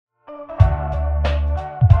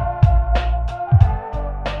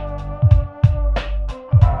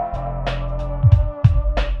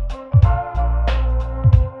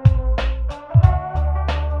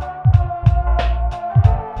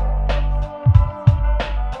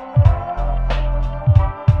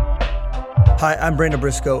Hi, I'm Brandon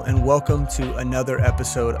Briscoe, and welcome to another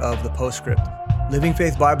episode of The Postscript, Living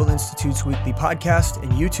Faith Bible Institute's weekly podcast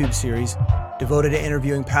and YouTube series devoted to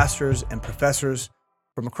interviewing pastors and professors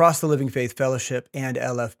from across the Living Faith Fellowship and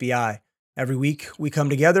LFBI. Every week, we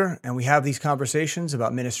come together and we have these conversations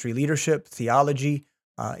about ministry leadership, theology,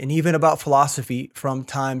 and even about philosophy from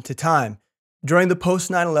time to time. During the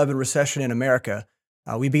post-9/11 recession in America,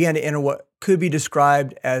 we began to enter what could be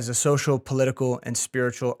described as a social, political, and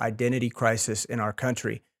spiritual identity crisis in our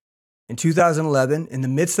country. In 2011, in the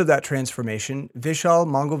midst of that transformation, Vishal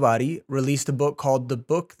Mangalwadi released a book called The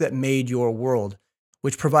Book That Made Your World,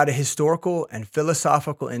 which provided historical and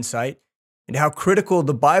philosophical insight into how critical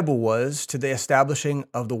the Bible was to the establishing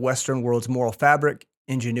of the Western world's moral fabric,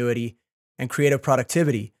 ingenuity, and creative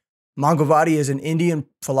productivity. Mangalwadi is an Indian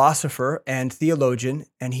philosopher and theologian,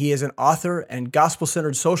 and he is an author and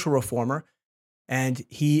gospel-centered social reformer, and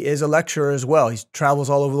he is a lecturer as well. He travels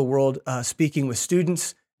all over the world speaking with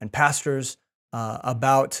students and pastors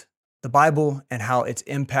about the Bible and how it's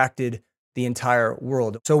impacted the entire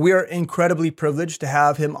world. So we are incredibly privileged to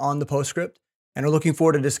have him on the Postscript and are looking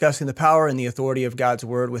forward to discussing the power and the authority of God's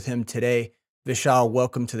Word with him today. Vishal,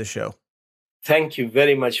 welcome to the show. Thank you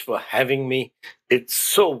very much for having me. It's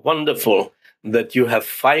so wonderful that you have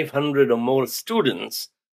 500 or more students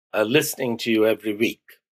listening to you every week.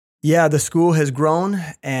 Yeah, the school has grown,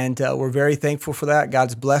 and we're very thankful for that.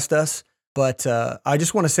 God's blessed us. But I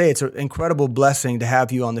just want to say it's an incredible blessing to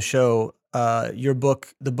have you on the show. Your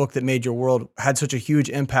book, The Book That Made Your World, had such a huge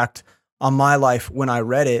impact on my life when I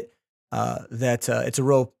read it that it's a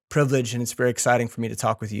real privilege, and it's very exciting for me to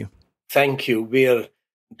talk with you. Thank you. We are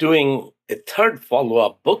doing a third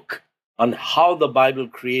follow-up book on how the Bible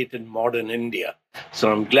created modern India. So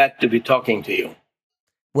I'm glad to be talking to you.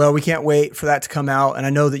 Well, we can't wait for that to come out. And I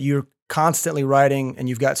know that you're constantly writing and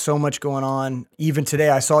you've got so much going on. Even today,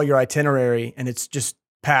 I saw your itinerary and it's just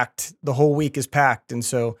packed. The whole week is packed. And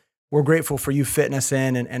so we're grateful for you fitting us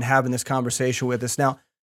in and having this conversation with us. Now,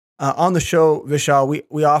 on the show, Vishal,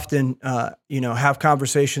 we often, have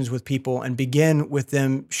conversations with people and begin with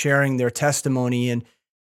them sharing their testimony.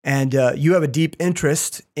 And you have a deep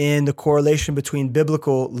interest in the correlation between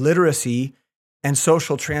biblical literacy and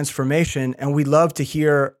social transformation. And we'd love to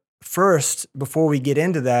hear first, before we get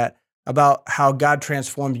into that, about how God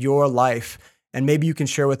transformed your life. And maybe you can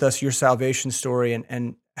share with us your salvation story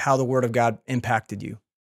and how the Word of God impacted you.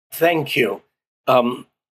 Thank you.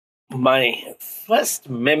 My first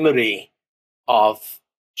memory of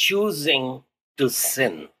choosing to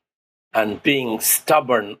sin and being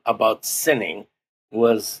stubborn about sinning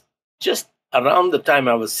was just around the time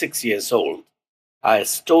I was 6 years old. I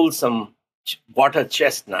stole some water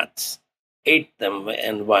chestnuts, ate them,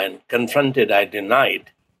 and when confronted, I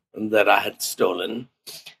denied that I had stolen.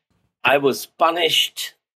 I was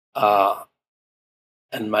punished, and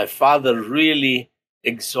my father really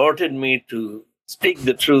exhorted me to speak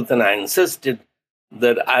the truth, and I insisted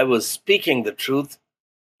that I was speaking the truth.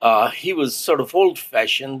 He was sort of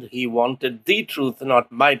old-fashioned. He wanted the truth, not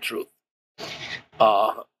my truth.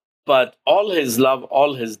 But all his love,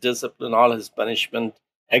 all his discipline, all his punishment,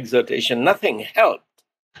 exhortation, nothing helped.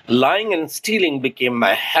 Lying and stealing became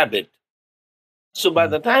my habit. So by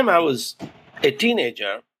the time I was a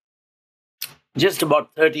teenager, just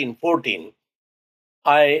about 13, 14,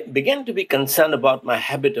 I began to be concerned about my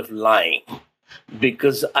habit of lying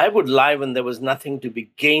because I would lie when there was nothing to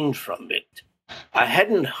be gained from it. I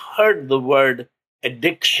hadn't heard the word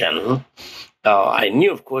addiction. I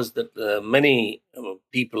knew, of course, that many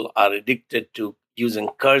people are addicted to using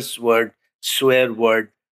curse word, swear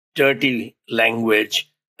word, dirty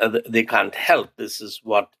language. They can't help. This is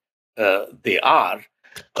what they are.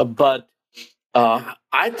 But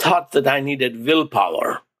I thought that I needed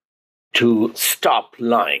willpower to stop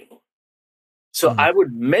lying. So I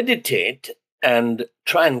would meditate and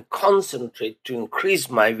try and concentrate to increase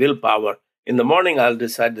my willpower. In the morning, I'll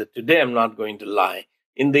decide that today I'm not going to lie.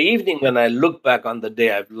 In the evening, when I look back on the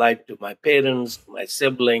day, I've lied to my parents, to my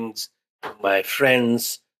siblings, to my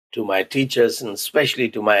friends, to my teachers, and especially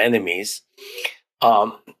to my enemies.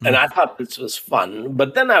 And I thought this was fun,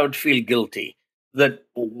 but then I would feel guilty that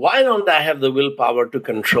why don't I have the willpower to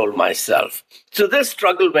control myself? So this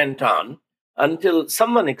struggle went on until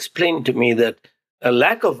someone explained to me that a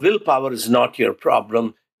lack of willpower is not your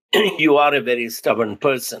problem. You are a very stubborn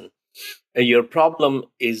person. Your problem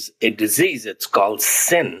is a disease. It's called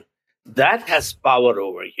sin. That has power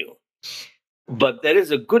over you. But there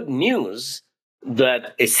is a good news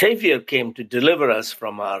that a Savior came to deliver us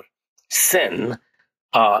from our sin.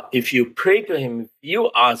 If you pray to him, if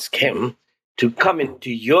you ask him to come into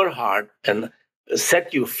your heart and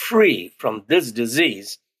set you free from this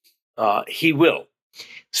disease, he will.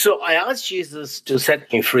 So I asked Jesus to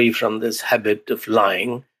set me free from this habit of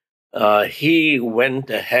lying. He went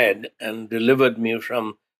ahead and delivered me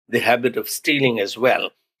from the habit of stealing as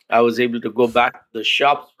well. I was able to go back to the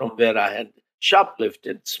shops from where I had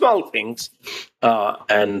shoplifted, small things,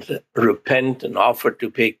 and repent and offer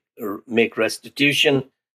to make restitution.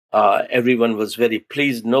 Everyone was very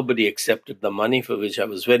pleased. Nobody accepted the money, for which I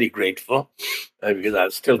was very grateful, because I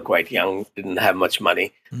was still quite young, didn't have much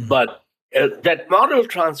money. But that moral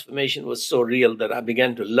transformation was so real that I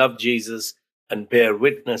began to love Jesus and bear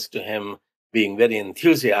witness to him, being very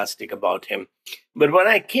enthusiastic about him. But when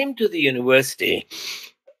I came to the university,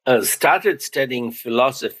 started studying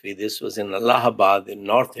philosophy, this was in Allahabad in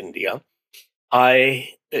North India,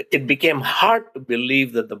 it became hard to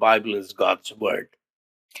believe that the Bible is God's word.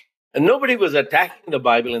 And nobody was attacking the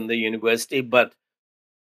Bible in the university, but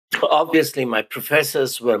obviously my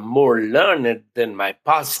professors were more learned than my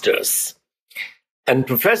pastors. And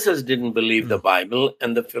professors didn't believe the Bible,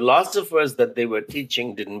 and the philosophers that they were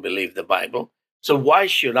teaching didn't believe the Bible. So why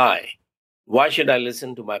should I? Why should I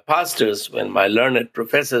listen to my pastors when my learned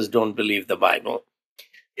professors don't believe the Bible?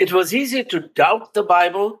 It was easy to doubt the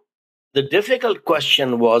Bible. The difficult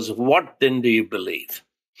question was, what then do you believe?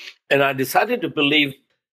 And I decided that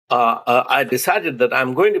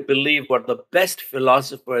I'm going to believe what the best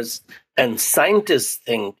philosophers and scientists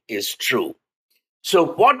think is true. So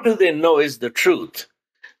what do they know is the truth?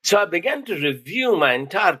 So I began to review my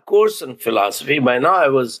entire course in philosophy. By now I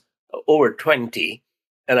was over 20,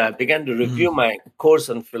 and I began to review my course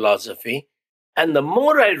in philosophy. And the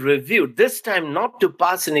more I reviewed, this time not to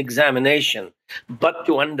pass an examination, but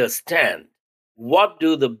to understand what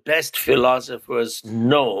do the best philosophers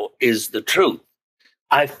know is the truth.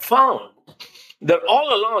 I found that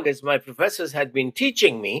all along, as my professors had been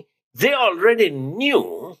teaching me, they already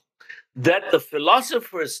knew that the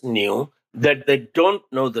philosophers knew that they don't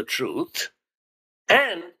know the truth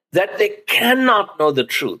and that they cannot know the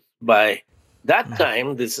truth. By that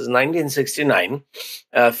time, this is 1969,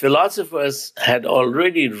 philosophers had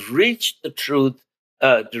already reached the truth,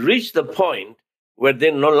 to reach the point where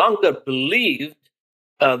they no longer believed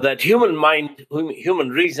that human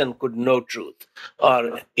reason could know truth,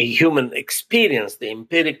 or a human experience, the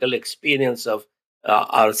empirical experience of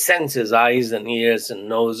our senses, eyes and ears and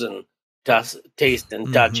nose and taste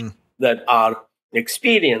and touch, that our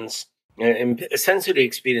experience, sensory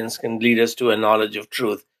experience, can lead us to a knowledge of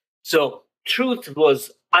truth. So truth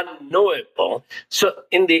was unknowable. So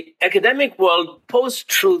in the academic world,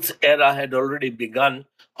 post-truth era had already begun,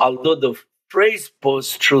 although the phrase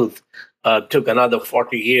post-truth took another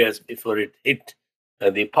 40 years before it hit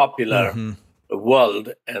the popular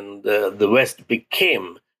world, and the West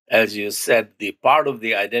became, as you said, the part of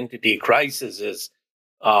the identity crisis is,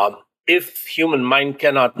 if human mind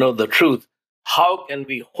cannot know the truth, how can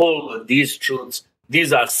we hold these truths?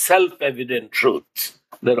 These are self-evident truths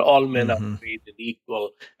that all men are created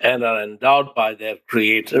equal and are endowed by their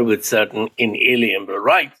creator with certain inalienable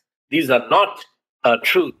rights. These are not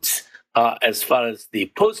truths as far as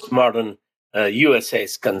the postmodern USA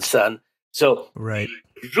is concerned. So the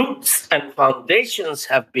roots and foundations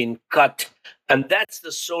have been cut, and that's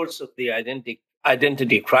the source of the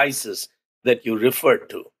identity crisis that you referred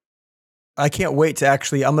to. I can't wait to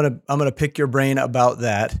actually. I'm gonna pick your brain about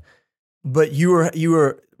that. But you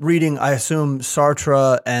were reading, I assume,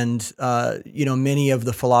 Sartre and many of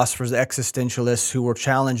the philosophers, the existentialists who were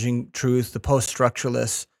challenging truth, the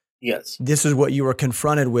post-structuralists. Yes. This is what you were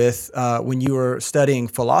confronted with when you were studying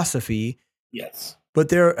philosophy. Yes. But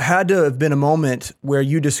there had to have been a moment where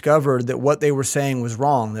you discovered that what they were saying was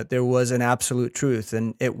wrong, that there was an absolute truth,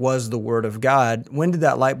 and it was the Word of God. When did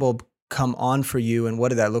that light bulb come on for you, and what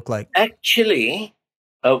did that look like? Actually,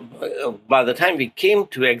 by the time we came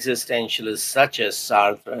to existentialists such as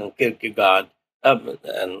Sartre and Kierkegaard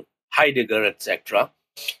and Heidegger, etc.,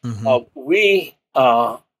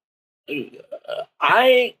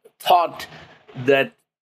 I thought that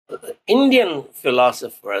Indian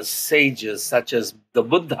philosophers, sages such as the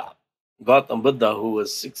Buddha, Gautam Buddha, who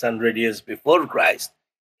was 600 years before Christ,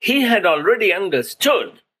 he had already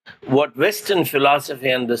understood what Western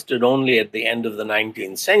philosophy understood only at the end of the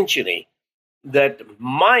 19th century, that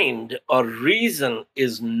mind or reason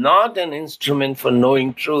is not an instrument for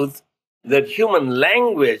knowing truth, that human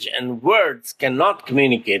language and words cannot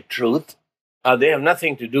communicate truth. They have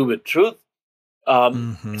nothing to do with truth.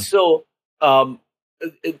 So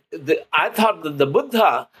I thought that the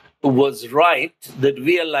Buddha was right, that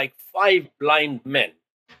we are like five blind men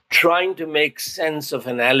trying to make sense of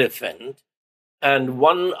an elephant, and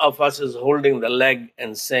one of us is holding the leg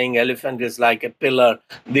and saying elephant is like a pillar.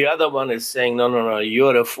 The other one is saying, no, no, no,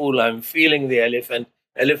 you're a fool. I'm feeling the elephant.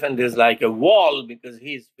 Elephant is like a wall because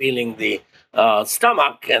he's feeling the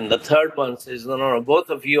stomach. And the third one says, no, no, no, both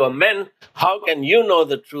of you are men. How can you know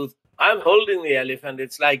the truth? I'm holding the elephant.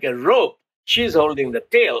 It's like a rope. She's holding the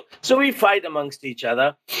tail. So we fight amongst each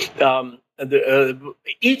other.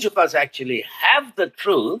 Each of us actually have the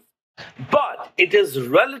truth, but it is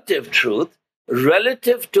relative truth,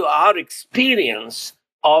 relative to our experience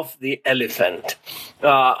of the elephant.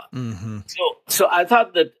 So I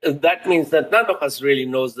thought that that means that none of us really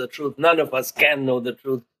knows the truth. None of us can know the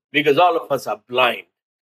truth because all of us are blind.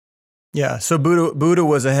 Yeah. So Buddha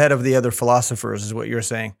was ahead of the other philosophers, is what you're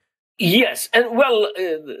saying. Yes. And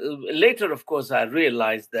later, of course, I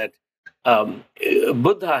realized that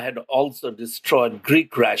Buddha had also destroyed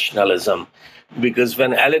Greek rationalism, because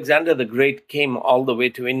when Alexander the Great came all the way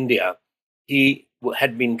to India, he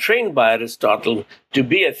had been trained by Aristotle to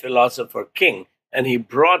be a philosopher king, and he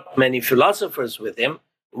brought many philosophers with him.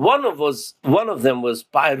 One of them was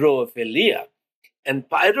Pyrrho of Elea, and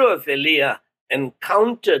Pyrrho of Elea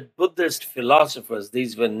encountered Buddhist philosophers.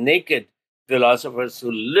 These were naked philosophers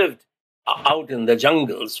who lived out in the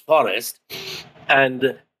jungles, forest,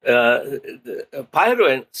 and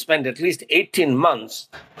Pyrrho spent at least 18 months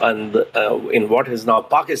in what is now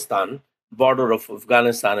Pakistan, border of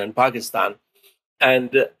Afghanistan and Pakistan.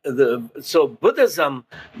 And so Buddhism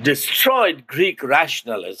destroyed Greek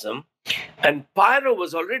rationalism, and Pyrrho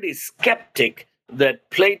was already skeptic that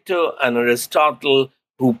Plato and Aristotle,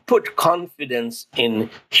 who put confidence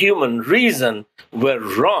in human reason, were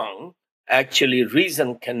wrong. Actually,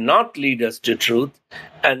 reason cannot lead us to truth.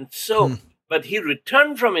 And so, but he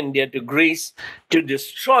returned from India to Greece to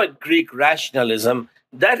destroy Greek rationalism.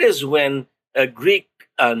 That is when Greek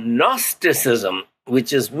Gnosticism,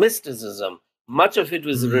 which is mysticism, much of it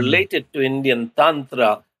was related to Indian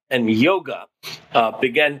Tantra and yoga,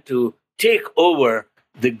 began to take over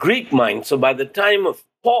the Greek mind. So by the time of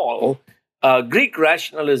Paul, Greek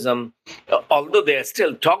rationalism, although they are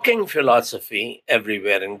still talking philosophy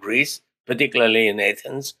everywhere in Greece, particularly in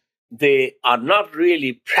Athens, they are not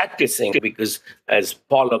really practicing, because, as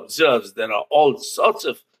Paul observes, there are all sorts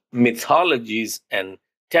of mythologies and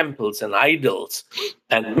temples and idols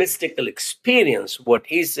and mystical experience. What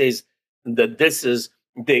he says that this is,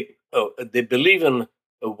 they believe in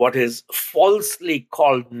what is falsely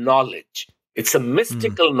called knowledge. It's a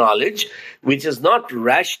mystical knowledge, which is not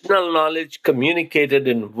rational knowledge communicated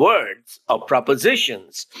in words or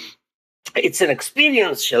propositions. It's an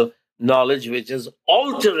experiential knowledge which is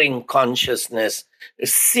altering consciousness,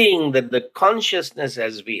 seeing that the consciousness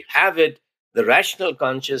as we have it, the rational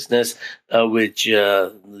consciousness, which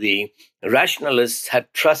the rationalists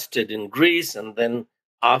had trusted in Greece, and then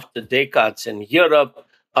after Descartes in Europe,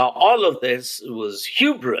 all of this was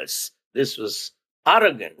hubris. This was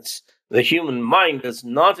arrogance. The human mind is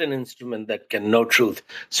not an instrument that can know truth.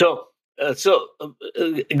 So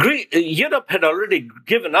Europe had already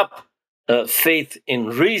given up faith in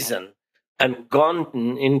reason and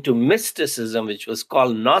gone into mysticism, which was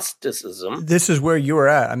called Gnosticism. This is where you were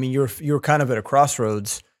at. I mean, you're kind of at a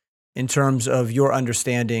crossroads in terms of your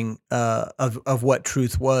understanding of what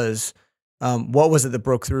truth was. What was it that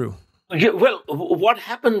broke through? Yeah, well, what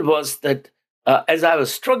happened was that as I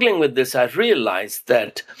was struggling with this, I realized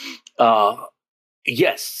that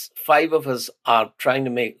yes, five of us are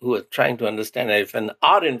who are trying to understand life and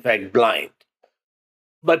are in fact blind.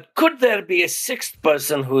 But could there be a sixth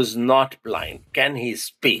person who is not blind? Can he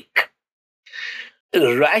speak?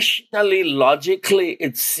 Rationally, logically,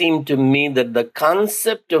 it seemed to me that the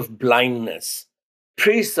concept of blindness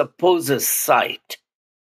presupposes sight.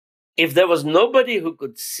 If there was nobody who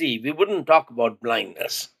could see, we wouldn't talk about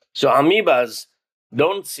blindness. So amoebas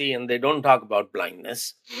don't see and they don't talk about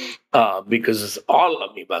blindness because all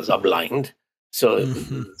amoebas are blind. So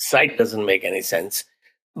sight doesn't make any sense.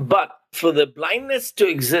 But for the blindness to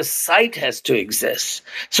exist, sight has to exist.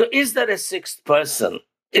 So is there a sixth person?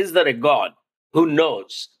 Is there a God who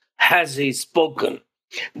knows? Has he spoken?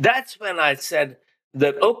 That's when I said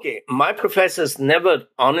that, okay, my professors never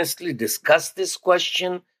honestly discussed this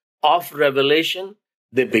question of revelation.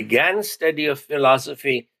 They began study of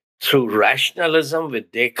philosophy through rationalism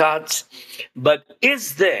with Descartes. But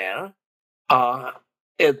is there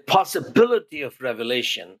a possibility of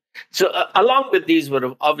revelation? So along with these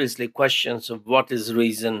were obviously questions of what is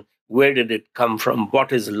reason, where did it come from,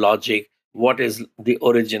 what is logic, what is the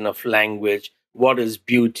origin of language, what is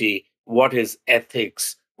beauty, what is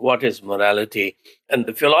ethics, what is morality. And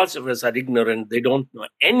the philosophers are ignorant. They don't know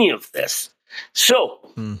any of this.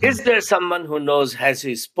 So, is there someone who knows, has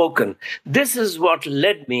he spoken? This is what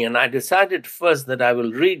led me, and I decided first that I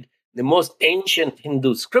will read the most ancient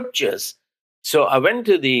Hindu scriptures. So I went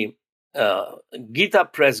to the Gita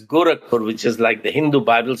Press Gorakhpur, which is like the Hindu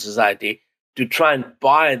Bible Society, to try and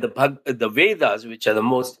buy the Vedas, which are the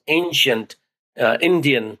most ancient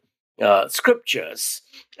Indian scriptures,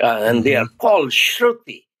 and they are called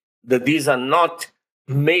Shruti. That these are not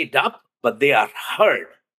made up, but they are heard.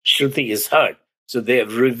 Shruti is heard. So they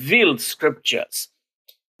have revealed scriptures.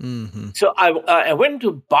 So I went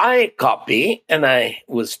to buy a copy, and I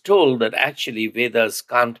was told that actually Vedas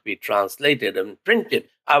can't be translated and printed.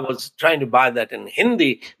 I was trying to buy that in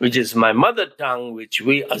Hindi, which is my mother tongue, which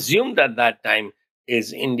we assumed at that time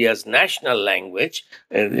is India's national language.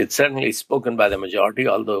 And it's certainly spoken by the majority,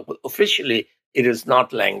 although officially it is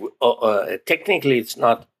not language. Technically, it's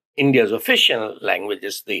not India's official language,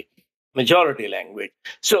 it's the majority language.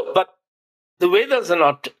 So, but the Vedas are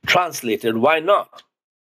not translated. Why not?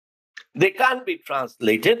 They can't be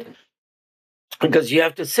translated because you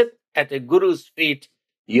have to sit at a guru's feet.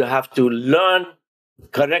 You have to learn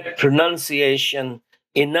correct pronunciation,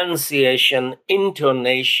 enunciation,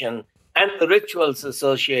 intonation, and the rituals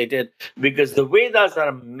associated, because the Vedas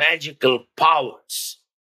are magical powers.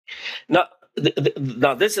 Now,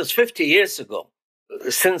 now this is 50 years ago.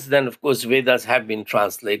 Since then, of course, Vedas have been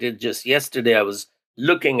translated. Just yesterday, I was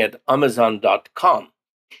looking at Amazon.com.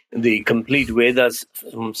 The complete Vedas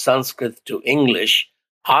from Sanskrit to English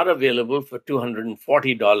are available for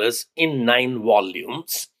 $240 in 9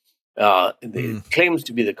 volumes. It claims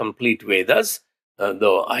to be the complete Vedas,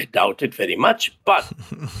 though I doubt it very much. But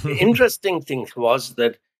the interesting thing was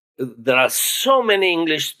that there are so many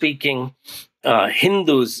English-speaking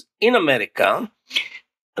Hindus in America.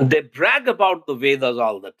 They brag about the Vedas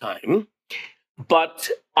all the time. But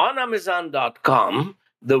on Amazon.com,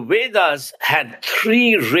 the Vedas had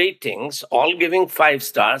 3 ratings, all giving 5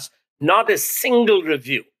 stars, not a single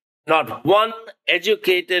review. Not one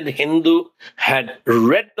educated Hindu had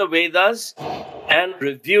read the Vedas and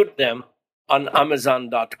reviewed them on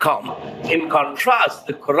Amazon.com. In contrast,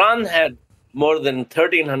 the Quran had more than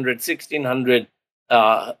 1,300, 1,600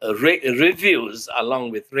 reviews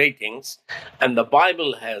along with ratings, and the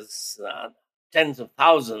Bible has tens of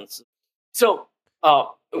thousands. So,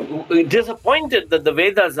 disappointed that the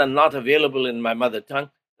Vedas are not available in my mother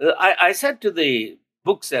tongue, I said to the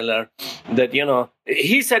bookseller that,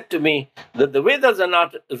 he said to me that the Vedas are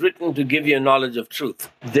not written to give you knowledge of truth.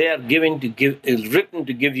 They are written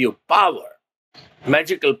to give you power,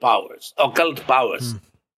 magical powers, occult powers.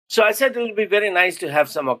 So I said it will be very nice to have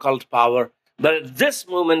some occult power, but at this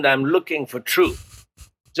moment I'm looking for truth.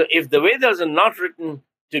 So if the Vedas are not written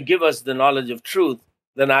to give us the knowledge of truth,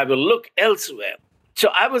 then I will look elsewhere. So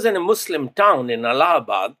I was in a Muslim town in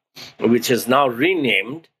Allahabad, which is now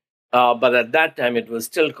renamed, but at that time it was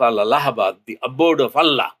still called Allahabad, the abode of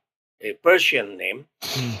Allah, a Persian name.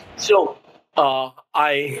 So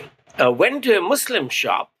I went to a Muslim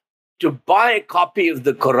shop to buy a copy of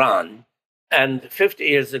the Quran. And 50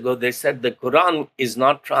 years ago, they said the Quran is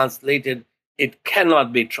not translated. It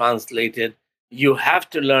cannot be translated. You have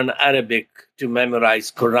to learn Arabic to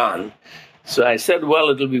memorize Quran. So I said, well,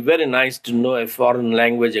 it'll be very nice to know a foreign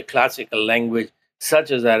language, a classical language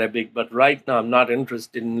such as Arabic. But right now, I'm not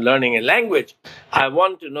interested in learning a language. I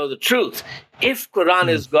want to know the truth. If Quran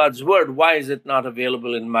is God's word, why is it not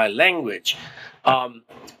available in my language?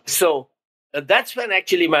 So that's when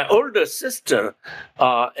actually my older sister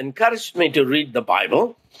encouraged me to read the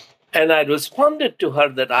Bible. And I responded to her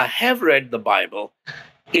that I have read the Bible.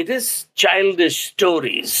 It is childish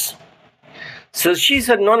stories. So she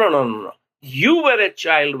said, no. You were a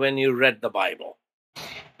child when you read the Bible.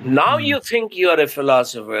 Now you think you are a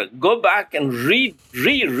philosopher. Go back and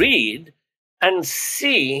reread and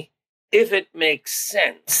see if it makes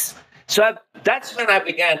sense. So that's when I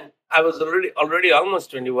began. I was already almost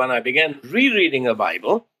 21. I began rereading the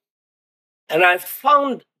Bible. And I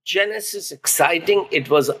found Genesis exciting. It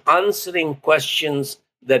was answering questions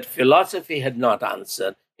that philosophy had not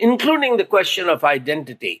answered, including the question of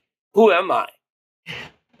identity. Who am I?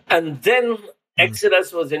 And then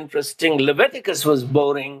Exodus was interesting. Leviticus was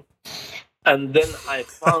boring. And then I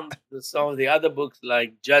found some of the other books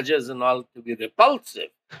like Judges and all to be repulsive,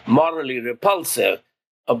 morally repulsive.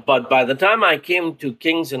 But by the time I came to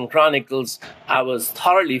Kings and Chronicles, I was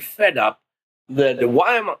thoroughly fed up that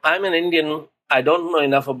I'm an Indian. I don't know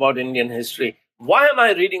enough about Indian history. Why am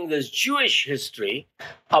I reading this Jewish history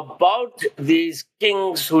about these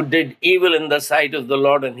kings who did evil in the sight of the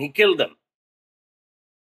Lord and he killed them?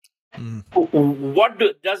 What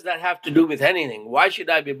does that have to do with anything? Why should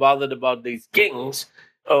I be bothered about these kings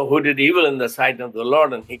who did evil in the sight of the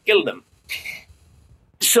Lord, and he killed them.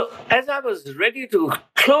 So as I was ready to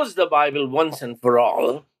close the Bible once and for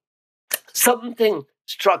all, something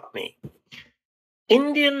struck me.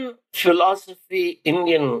 Indian philosophy,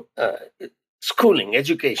 Indian schooling,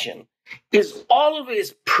 education, is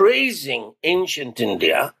always praising ancient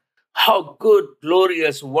India, how good,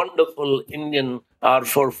 glorious, wonderful Indian our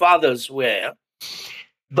forefathers were.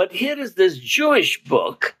 But here is this Jewish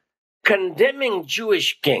book condemning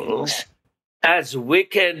Jewish kings as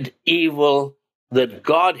wicked, evil, that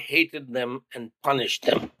God hated them and punished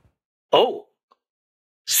them. Oh,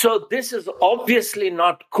 so this is obviously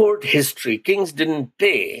not court history. Kings didn't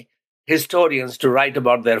pay historians to write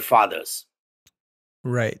about their fathers.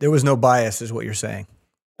 Right. There was no bias, is what you're saying.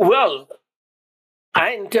 Well,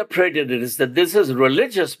 I interpreted it as that this is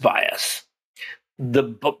religious bias. The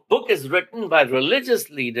book is written by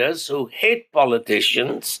religious leaders who hate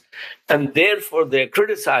politicians, and therefore they're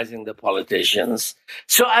criticizing the politicians.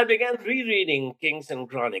 So I began rereading Kings and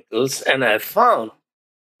Chronicles, and I found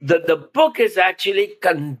that the book is actually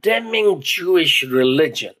condemning Jewish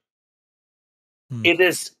religion. It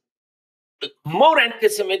is more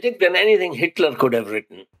anti-Semitic than anything Hitler could have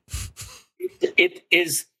written. It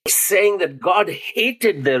is saying that God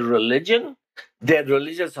hated their religion, their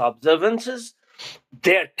religious observances,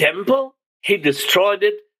 their temple. He destroyed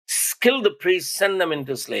it, killed the priests, sent them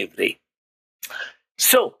into slavery.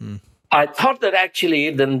 So I thought that actually,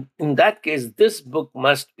 then in that case, this book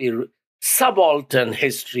must be subaltern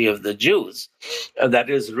history of the Jews, that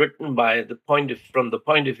is written from the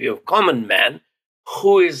point of view of common man,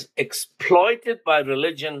 who is exploited by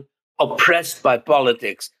religion, oppressed by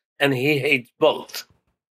politics, and he hates both.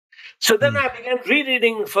 So then I began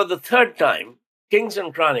rereading for the third time Kings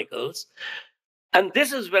and Chronicles, and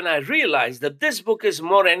this is when I realized that this book is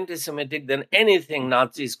more anti-Semitic than anything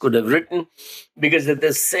Nazis could have written, because it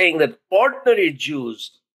is saying that ordinary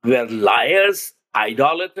Jews were liars,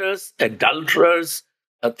 idolaters, adulterers,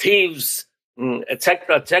 thieves,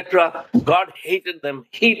 etc., etc. God hated them.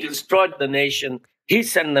 He destroyed the nation. He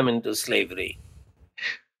sent them into slavery.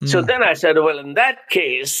 So then I said, well, in that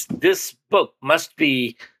case, this book must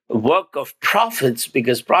be a work of prophets,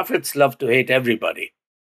 because prophets love to hate everybody.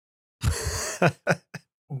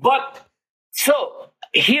 But so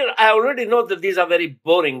here I already know that these are very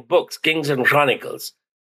boring books, Kings and Chronicles.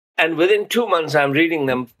 And within 2 months, I'm reading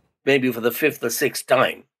them maybe for the fifth or sixth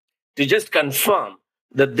time to just confirm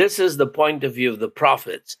that this is the point of view of the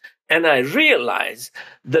prophets. And I realize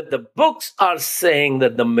that the books are saying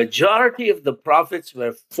that the majority of the prophets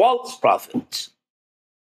were false prophets.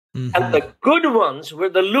 And the good ones were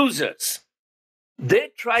the losers.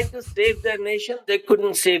 They tried to save their nation. They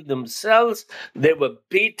couldn't save themselves. They were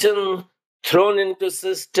beaten, thrown into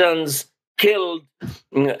cisterns, killed,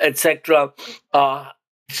 etc.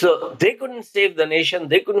 So they couldn't save the nation.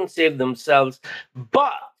 They couldn't save themselves.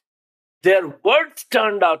 But their words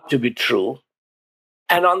turned out to be true.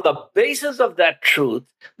 And on the basis of that truth,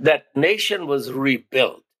 that nation was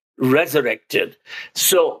rebuilt, resurrected.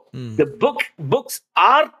 So the books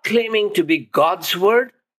are claiming to be God's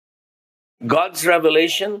word, God's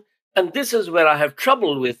revelation. And this is where I have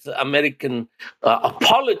trouble with American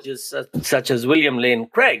apologists such as William Lane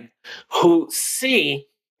Craig, who see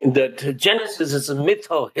that Genesis is a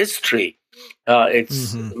mytho-history.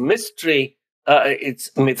 It's mystery,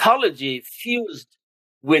 it's mythology fused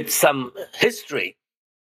with some history.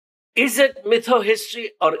 Is it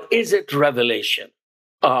mytho-history or is it revelation?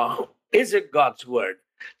 Is it God's word?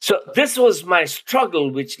 So this was my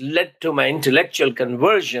struggle, which led to my intellectual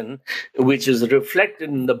conversion, which is reflected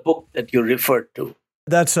in the book that you referred to.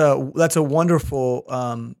 That's a wonderful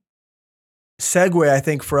segue, I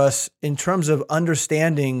think, for us in terms of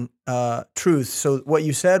understanding truth. So what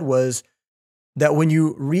you said was that when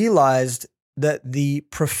you realized that the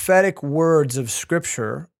prophetic words of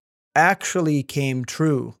Scripture actually came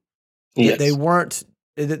true, Yes.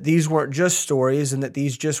 that these weren't just stories, and that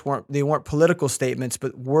they weren't political statements,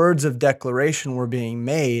 but words of declaration were being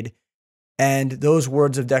made, and those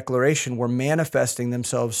words of declaration were manifesting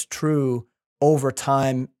themselves true over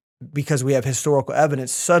time because we have historical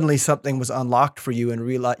evidence. Suddenly something was unlocked for you, and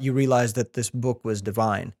you realized that this book was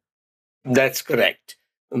divine. That's correct.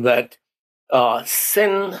 That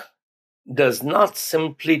sin does not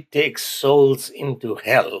simply take souls into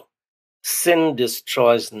hell. Sin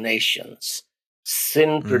destroys nations.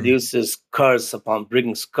 Sin brings curse upon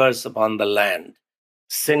the land.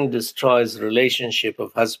 Sin destroys relationship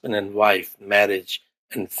of husband and wife, marriage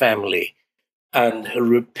and family. And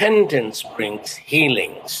repentance brings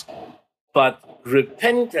healings. But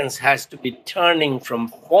repentance has to be turning from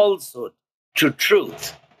falsehood to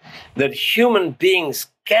truth. that human beings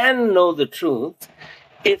can know the truth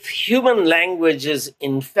if human language is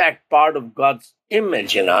in fact part of God's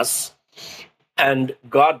image in us. And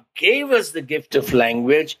God gave us the gift of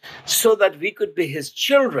language so that we could be his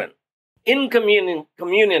children in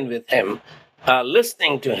communion with him,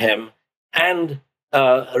 listening to him, and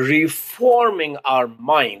reforming our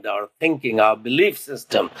mind, our thinking, our belief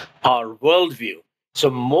system, our worldview. So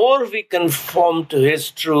more we conform to his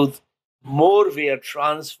truth, more we are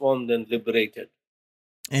transformed and liberated.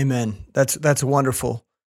 Amen. That's wonderful.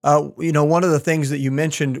 One of the things that you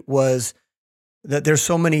mentioned was that there's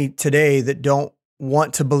so many today that don't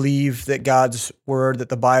want to believe that God's word, that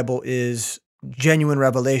the Bible is genuine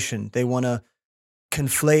revelation. They want to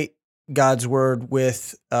conflate God's word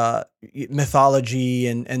with mythology,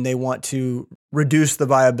 and they want to reduce the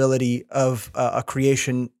viability of a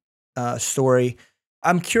creation story.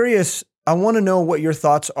 I'm curious, I want to know what your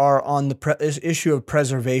thoughts are on the issue of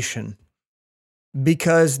preservation,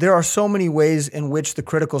 because there are so many ways in which the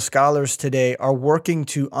critical scholars today are working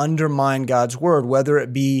to undermine God's word, whether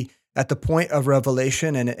it be at the point of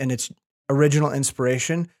revelation and its original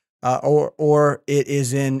inspiration, or it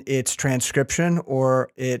is in its transcription, or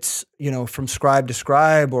it's from scribe to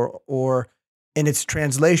scribe, or in its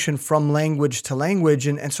translation from language to language.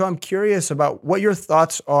 And so I'm curious about what your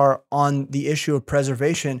thoughts are on the issue of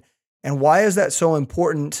preservation, and why is that so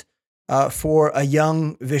important for a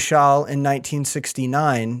young Vishal in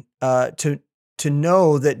 1969 to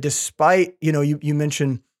know that despite, you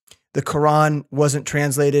mentioned the Quran wasn't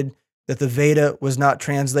translated, that the Veda was not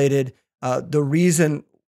translated. The reason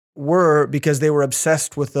were because they were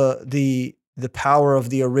obsessed with the power of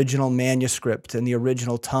the original manuscript and the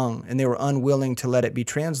original tongue, and they were unwilling to let it be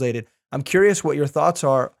translated. I'm curious what your thoughts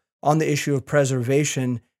are on the issue of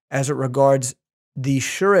preservation as it regards the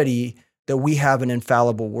surety that we have an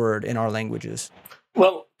infallible word in our languages.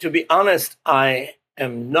 Well, to be honest, I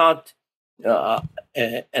am not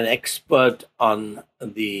an expert on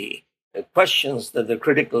the questions that the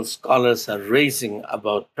critical scholars are raising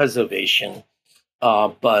about preservation.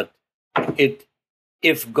 But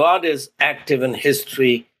if God is active in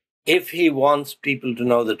history, if he wants people to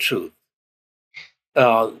know the truth,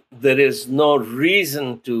 there is no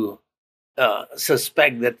reason to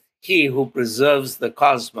suspect that he who preserves the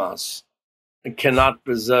cosmos cannot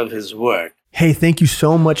preserve his word. Hey, thank you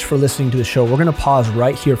so much for listening to the show. We're going to pause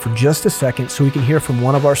right here for just a second so we can hear from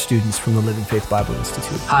one of our students from the Living Faith Bible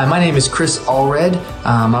Institute. Hi, my name is Chris Allred.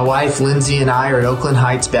 My wife, Lindsay, and I are at Oakland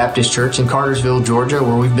Heights Baptist Church in Cartersville, Georgia,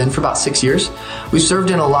 where we've been for about 6 years. We've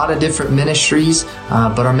served in a lot of different ministries,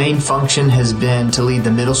 but our main function has been to lead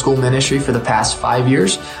the middle school ministry for the past 5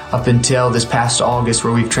 years, up until this past August,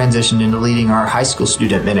 where we've transitioned into leading our high school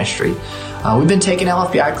student ministry. We've been taking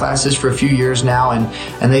LFBI classes for a few years now,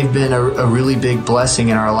 and they've been a really big blessing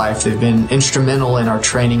in our life. They've been instrumental in our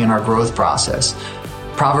training and our growth process.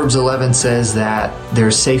 Proverbs 11 says that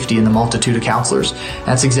there's safety in the multitude of counselors.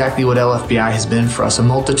 That's exactly what LFBI has been for us, a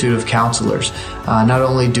multitude of counselors. Not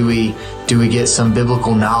only do we get some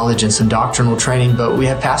biblical knowledge and some doctrinal training, but we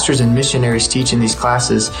have pastors and missionaries teaching these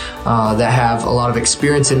classes that have a lot of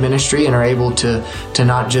experience in ministry and are able to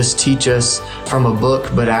not just teach us from a book,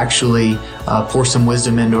 but actually pour some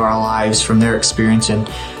wisdom into our lives from their experience and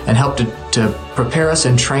help to prepare us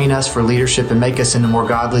and train us for leadership and make us into more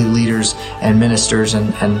godly leaders and ministers.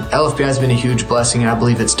 And LFBI has been a huge blessing, and I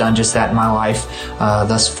believe it's done just that in my life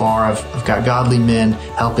thus far. I've got godly men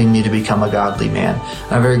helping me to become a godly man.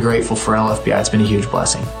 I'm very grateful for LFBI. It's been a huge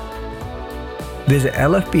blessing. Visit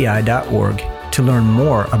lfbi.org to learn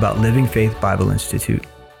more about Living Faith Bible Institute.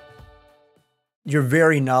 You're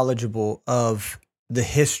very knowledgeable of the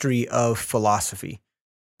history of philosophy.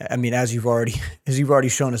 I mean, as you've already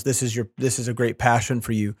shown us, this is a great passion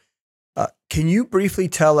for you. Can you briefly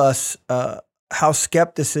tell us how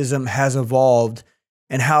skepticism has evolved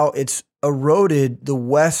and how it's eroded the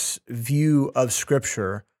West's view of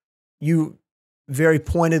Scripture? You very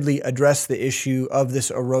pointedly address the issue of this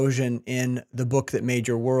erosion in the book that made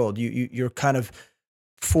your world. You're kind of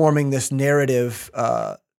forming this narrative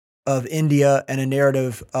of India and a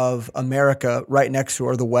narrative of America right next to,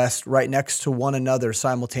 or the West, right next to one another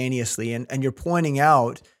simultaneously. And you're pointing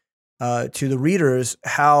out to the readers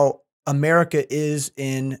how America is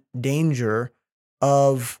in danger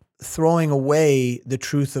of throwing away the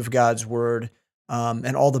truth of God's word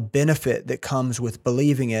and all the benefit that comes with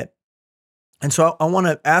believing it. And so I want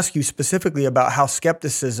to ask you specifically about how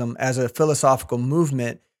skepticism as a philosophical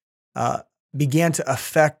movement began to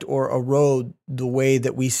affect or erode the way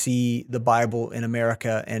that we see the Bible in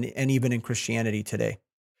America and even in Christianity today.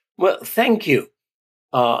 Well, thank you.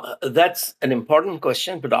 That's an important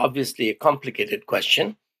question, but obviously a complicated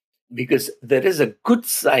question. because there is a good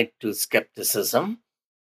side to skepticism,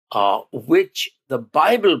 which the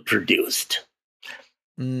Bible produced.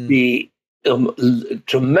 The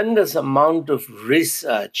tremendous amount of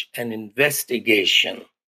research and investigation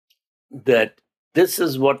that this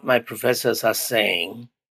is what my professors are saying.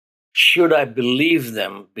 Should I believe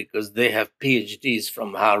them because they have PhDs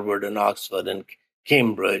from Harvard and Oxford and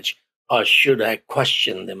Cambridge, or should I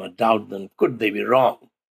question them or doubt them? Could they be wrong?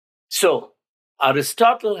 So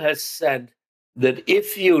Aristotle has said that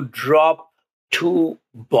if you drop two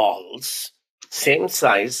balls, same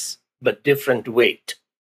size but different weight,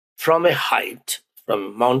 from a height,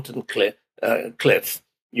 from mountain cliff,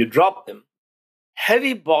 you drop them,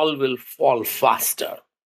 heavy ball will fall faster.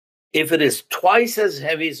 If it is twice as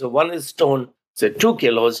heavy, so one is stone, say 2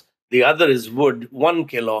 kilos, the other is wood, 1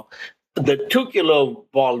 kilo, the 2 kilo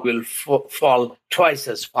ball will fall twice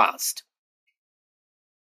as fast.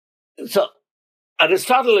 So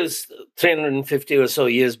Aristotle is 350 or so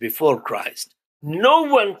years before Christ. No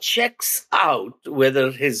one checks out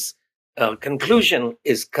whether his conclusion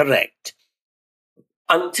is correct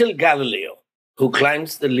until Galileo, who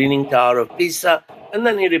climbs the Leaning Tower of Pisa, and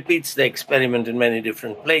then he repeats the experiment in many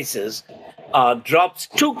different places, drops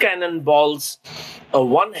two cannonballs,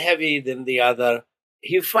 one heavy than the other.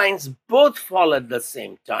 He finds both fall at the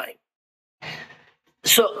same time.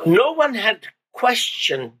 So no one had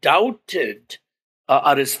questioned, doubted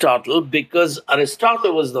Aristotle, because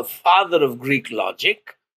Aristotle was the father of Greek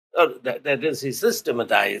logic. That is, he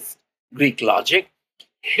systematized Greek logic.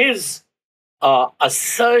 His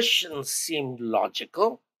assertions seemed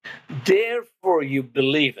logical, therefore you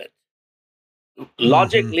believe it.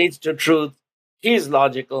 Logic leads to truth. He's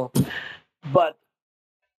logical. But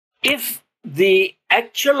if the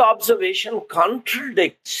actual observation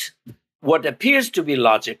contradicts what appears to be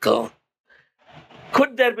logical,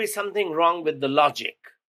 could there be something wrong with the logic?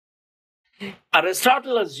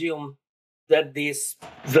 Aristotle assumed that the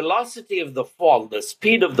velocity of the fall, the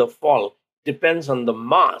speed of the fall, depends on the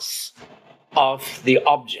mass of the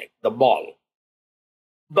object, the ball.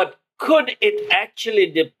 But could it actually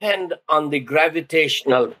depend on the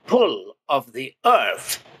gravitational pull of the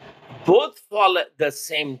Earth? Both fall at the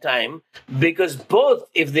same time, because both,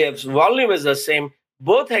 if their volume is the same,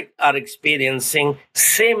 both are experiencing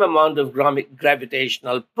same amount of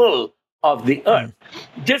gravitational pull of the Earth.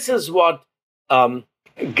 This is what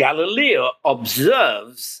Galileo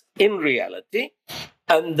observes in reality.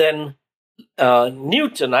 And then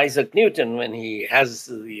Isaac Newton, when he has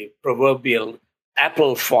the proverbial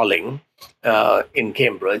apple falling in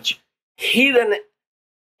Cambridge, he then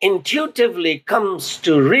intuitively comes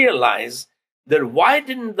to realize that why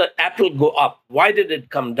didn't the apple go up? Why did it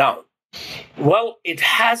come down? Well, it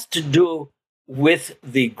has to do with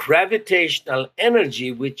the gravitational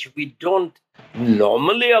energy, which we don't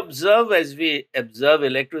normally observe as we observe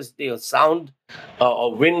electricity or sound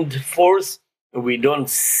or wind force. We don't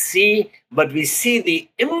see, but we see the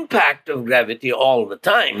impact of gravity all the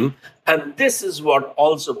time. And this is what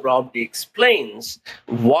also probably explains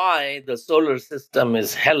why the solar system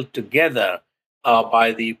is held together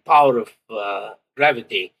by the power of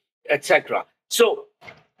gravity, etc. So,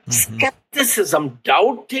 skepticism,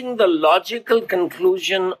 doubting the logical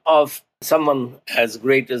conclusion of someone as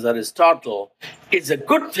great as Aristotle, is a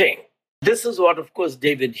good thing. This is what, of course,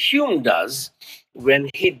 David Hume does when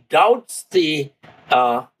he doubts the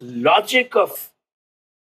logic of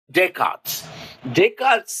Descartes.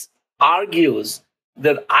 Descartes argues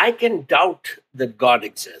that I can doubt that God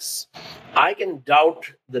exists. I can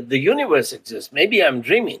doubt that the universe exists. Maybe I'm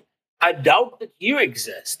dreaming. I doubt that you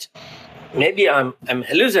exist. Maybe I'm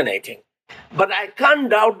hallucinating. But I can't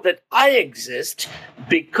doubt that I exist,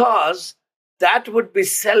 because that would be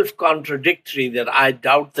self-contradictory, that I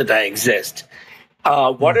doubt that I exist.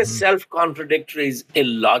 What is self-contradictory is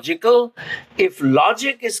illogical. If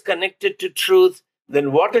logic is connected to truth,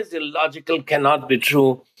 then what is illogical cannot be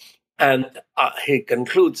true. And he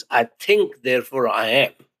concludes, I think, therefore I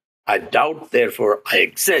am. I doubt, therefore I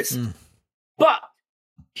exist. But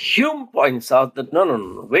Hume points out that,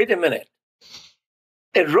 no, wait a minute.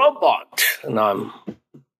 A robot, now I'm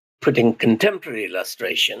putting contemporary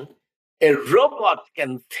illustration, a robot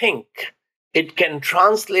can think. It can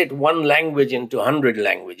translate one language into 100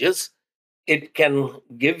 languages. It can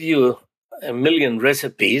give you 1,000,000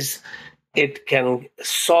 recipes. It can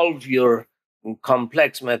solve your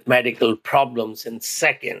complex mathematical problems in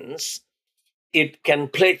seconds. It can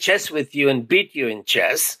play chess with you and beat you in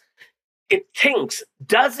chess. It thinks.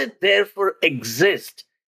 Does it therefore exist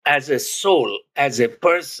as a soul, as a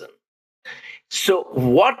person? So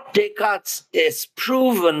what Descartes is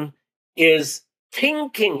proven is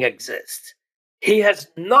thinking exists. He has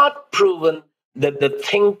not proven that the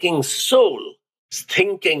thinking soul,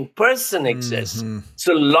 thinking person exists.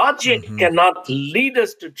 So logic cannot lead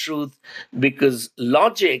us to truth, because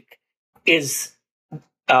logic is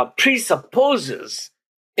presupposes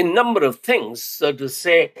a number of things. So to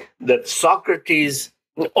say that Socrates,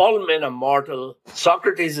 all men are mortal,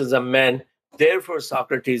 Socrates is a man, therefore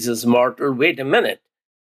Socrates is mortal. Wait a minute.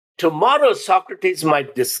 Tomorrow Socrates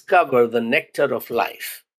might discover the nectar of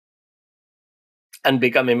life and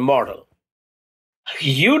become immortal.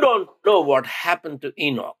 You don't know what happened to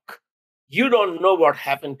Enoch. You don't know what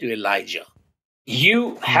happened to Elijah.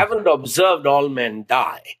 You haven't observed all men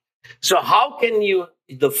die. So how can you,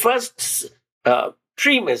 the first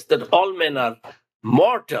premise that all men are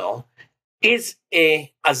mortal is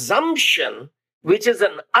a assumption, which is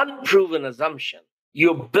an unproven assumption.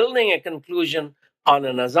 You're building a conclusion on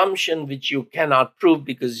an assumption which you cannot prove,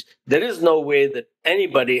 because there is no way that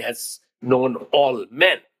anybody has known all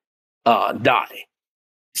men die.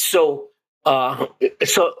 So,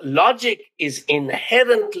 so logic is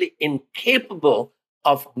inherently incapable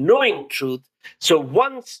of knowing truth. So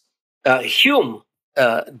once Hume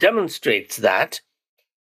demonstrates that,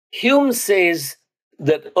 Hume says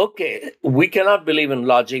that, okay, we cannot believe in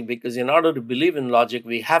logic, because in order to believe in logic,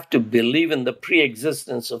 we have to believe in the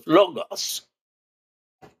pre-existence of logos.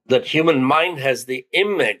 That human mind has the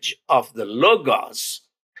image of the logos.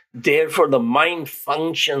 Therefore, the mind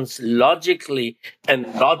functions logically,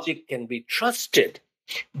 and logic can be trusted.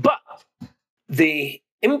 But the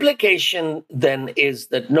implication then is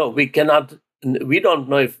that no, we don't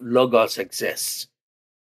know if logos exists.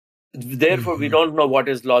 Therefore, we don't know what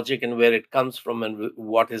is logic and where it comes from, and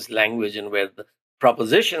what is language and where the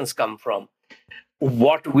propositions come from.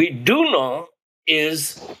 What we do know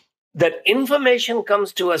is that information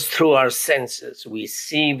comes to us through our senses. We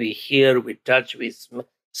see, we hear, we touch, we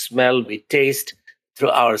smell, we taste,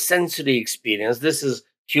 through our sensory experience. This is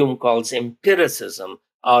Hume calls empiricism.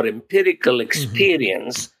 Our empirical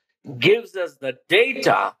experience gives us the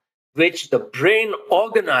data which the brain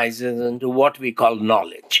organizes into what we call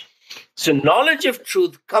knowledge. So knowledge of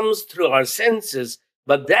truth comes through our senses,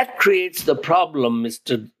 but that creates the problem,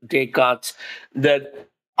 Mr. Descartes, that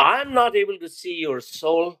I'm not able to see your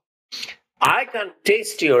soul. I can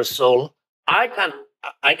taste your soul. I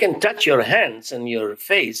can touch your hands and your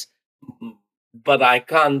face, but I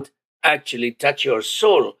can't actually touch your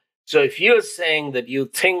soul. So if you're saying that you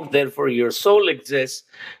think, therefore your soul exists,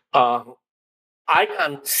 I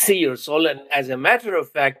can't see your soul. And as a matter of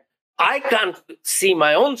fact, I can't see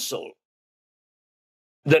my own soul.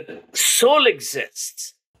 That soul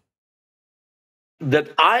exists.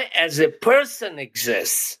 That I as a person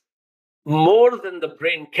exists more than the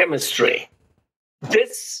brain chemistry.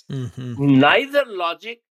 This neither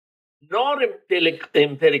logic nor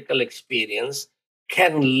empirical experience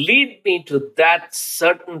can lead me to that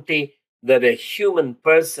certainty that a human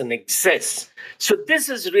person exists. So this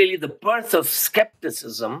is really the birth of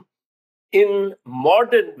skepticism in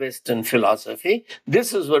modern Western philosophy.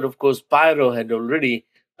 This is what, of course, Pyrrho had already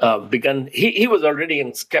begun. He was already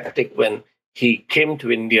a skeptic when he came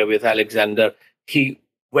to India with Alexander. He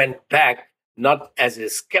went back not as a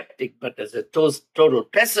skeptic, but as a total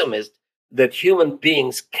pessimist, that human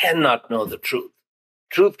beings cannot know the truth.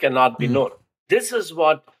 Truth cannot be known. This is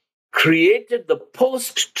what created the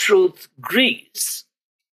post-truth Greece.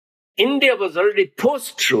 India was already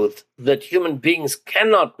post-truth, that human beings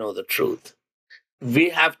cannot know the truth. We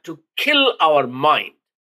have to kill our mind.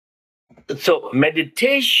 So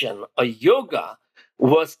meditation or yoga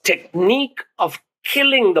was technique of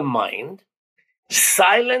killing the mind,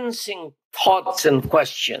 silencing thoughts and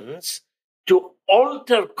questions, to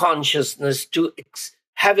alter consciousness, to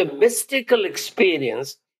have a mystical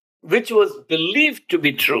experience which was believed to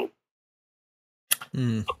be true.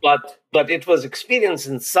 But it was experienced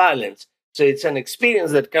in silence. So it's an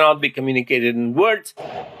experience that cannot be communicated in words,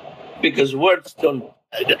 because words don't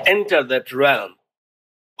enter that realm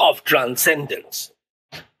of transcendence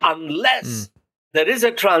unless there is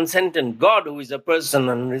a transcendent God who is a person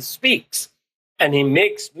and he speaks, and he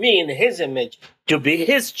makes me in his image to be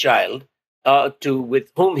his child,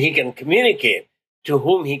 with whom he can communicate, to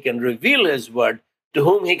whom he can reveal his word, to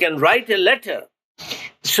whom he can write a letter.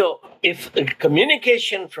 So if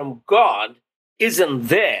communication from God isn't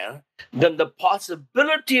there, then the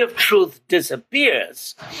possibility of truth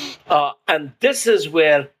disappears. And this is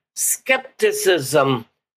where skepticism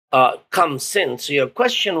comes in. So your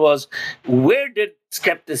question was, where did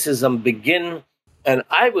skepticism begin? And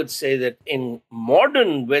I would say that in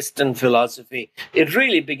modern Western philosophy, it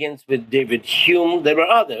really begins with David Hume. There were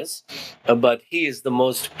others, but he is the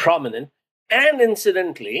most prominent. And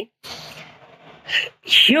incidentally,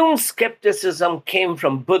 Hume's skepticism came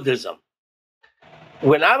from Buddhism.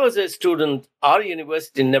 When I was a student, our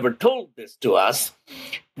university never told this to us,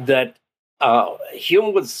 that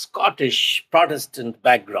Hume was Scottish Protestant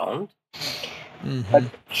background. But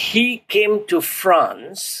he came to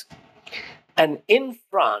France, and in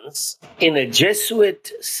France, in a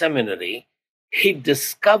Jesuit seminary, he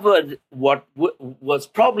discovered what was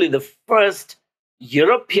probably the first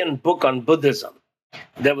European book on Buddhism.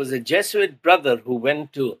 There was a Jesuit brother who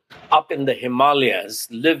went to up in the Himalayas,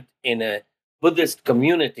 lived in a Buddhist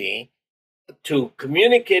community to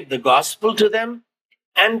communicate the gospel to them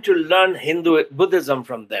and to learn Buddhism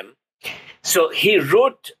from them. So he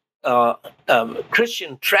wrote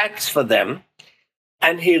Christian tracts for them,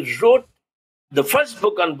 and he wrote the first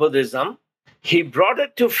book on Buddhism. He brought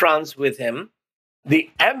it to France with him.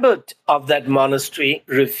 The abbot of that monastery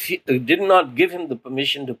did not give him the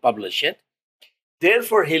permission to publish it.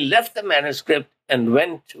 Therefore, he left the manuscript and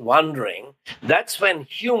went wandering. That's when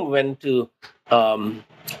Hume went to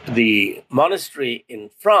the monastery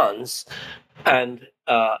in France, and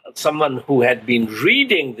someone who had been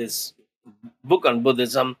reading this book on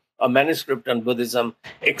Buddhism, a manuscript on Buddhism,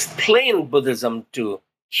 explained Buddhism to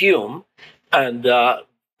Hume. And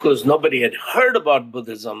because nobody had heard about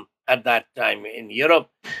Buddhism at that time in Europe,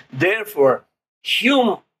 therefore,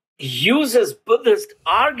 Hume uses Buddhist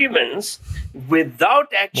arguments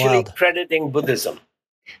without actually crediting Buddhism.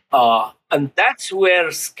 And that's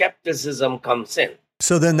where skepticism comes in.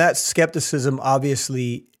 So then that skepticism,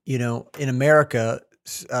 obviously, in America,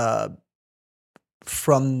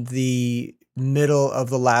 from the middle of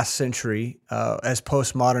the last century, as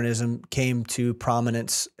postmodernism came to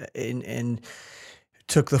prominence and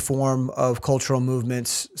took the form of cultural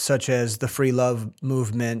movements such as the free love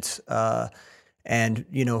movement, and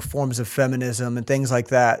forms of feminism and things like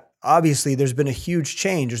that. Obviously, there's been a huge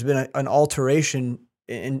change. There's been an alteration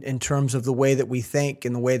in terms of the way that we think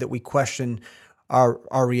and the way that we question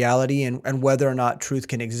our reality and whether or not truth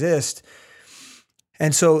can exist.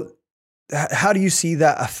 And so, how do you see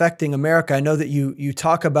that affecting America? I know that you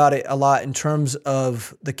talk about it a lot in terms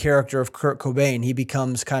of the character of Kurt Cobain. He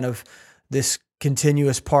becomes kind of this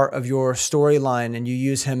continuous part of your storyline, and you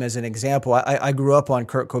use him as an example. I grew up on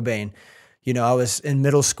Kurt Cobain. I was in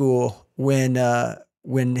middle school when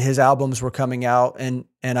his albums were coming out, and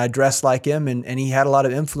I dressed like him, and he had a lot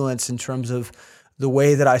of influence in terms of the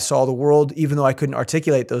way that I saw the world, even though I couldn't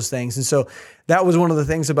articulate those things. And so that was one of the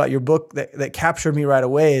things about your book that captured me right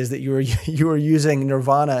away, is that you were using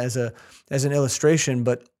Nirvana as an illustration.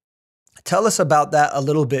 But tell us about that a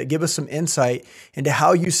little bit. Give us some insight into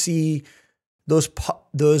how you see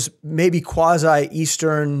those maybe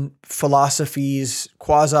quasi-Eastern philosophies,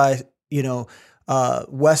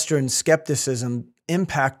 Western skepticism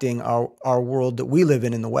impacting our world that we live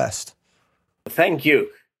in the West. Thank you.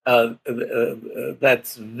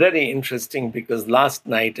 That's very interesting, because last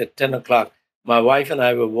night at 10 o'clock, my wife and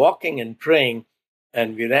I were walking and praying,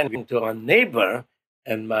 and we ran into our neighbor,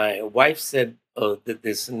 and my wife said, that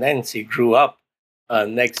this Nancy grew up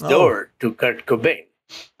next door to Kurt Cobain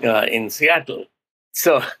in Seattle.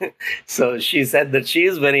 So she said that she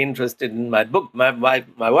is very interested in my book. My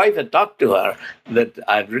wife had talked to her that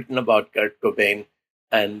I've written about Kurt Cobain,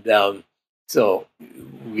 and so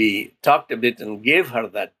we talked a bit and gave her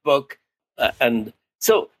that book. And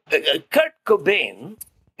so Kurt Cobain,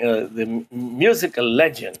 the musical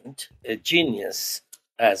legend, a genius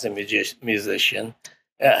as a musician,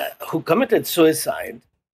 who committed suicide,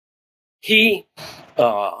 he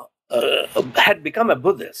had become a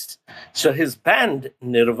Buddhist. So his band,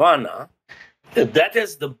 Nirvana, that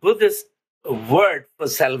is the Buddhist word for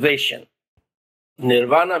salvation.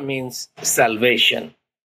 Nirvana means salvation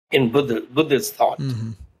in Buddhist thought.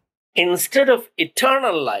 Mm-hmm. Instead of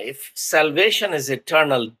eternal life, salvation is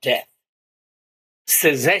eternal death,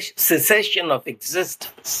 cessation of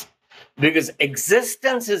existence, because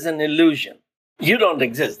existence is an illusion. You don't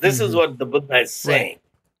exist. This is what the Buddha is saying,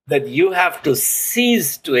 that you have to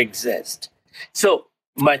cease to exist. So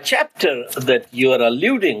my chapter that you are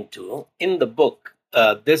alluding to in the book,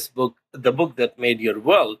 this book, The Book That Made Your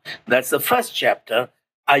World, that's the first chapter.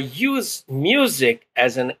 I use music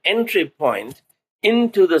as an entry point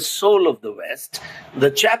into the soul of the West.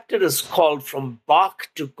 The chapter is called From Bach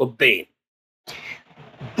to Cobain.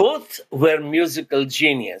 Both were musical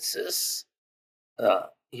geniuses.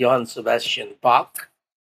 Johann Sebastian Bach,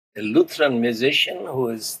 a Lutheran musician who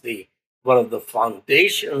is one of the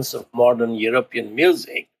foundations of modern European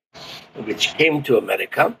music, which came to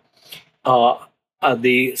America.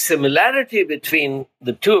 The similarity between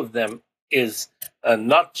the two of them is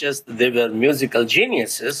not just that they were musical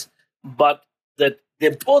geniuses, but that They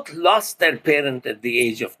both lost their parent at the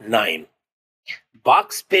age of 9.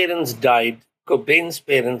 Bach's parents died, Cobain's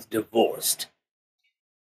parents divorced.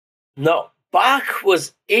 Now, Bach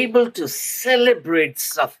was able to celebrate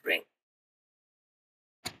suffering.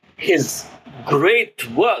 His great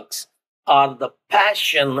works are the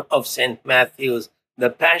Passion of St. Matthew's, the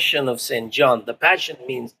Passion of St. John. The Passion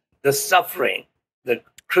means the suffering, the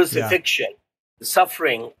crucifixion, the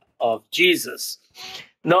suffering of Jesus.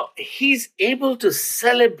 Now, he's able to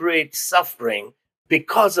celebrate suffering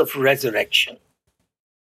because of resurrection,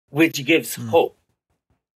 which gives hope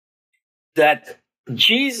that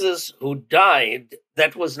Jesus, who died,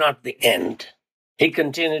 that was not the end. He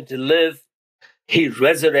continued to live. He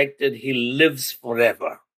resurrected. He lives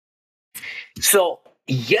forever. So,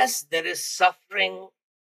 yes, there is suffering.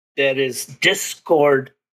 There is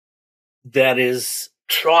discord. There is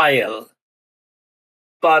trial.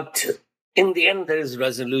 But in the end, there is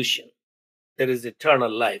resolution. There is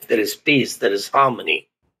eternal life. There is peace. There is harmony.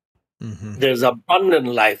 There's abundant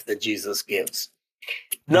life that Jesus gives.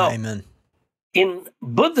 Now, Amen. in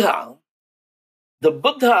Buddha, the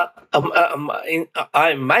Buddha,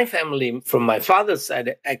 my family from my father's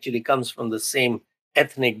side actually comes from the same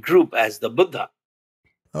ethnic group as the Buddha.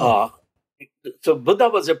 So Buddha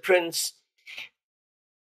was a prince.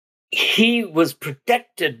 He was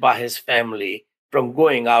protected by his family from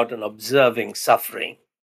going out and observing suffering.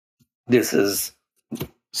 This is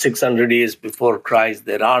 600 years before Christ.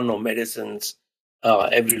 There are no medicines.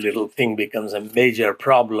 Every little thing becomes a major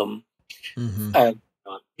problem. And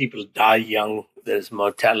people die young. There's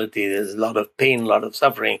mortality. There's a lot of pain, a lot of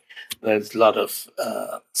suffering. There's a lot of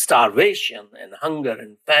starvation and hunger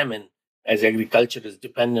and famine, as agriculture is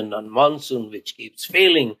dependent on monsoon, which keeps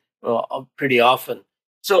failing pretty often.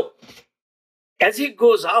 So as he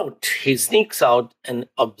goes out, he sneaks out and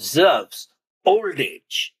observes old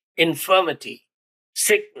age, infirmity,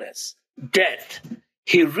 sickness, death.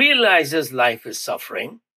 He realizes life is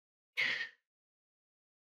suffering.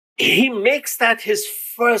 He makes that his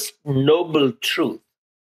first noble truth.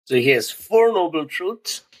 So he has 4 noble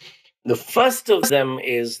truths. The first of them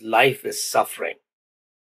is life is suffering,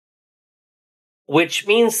 which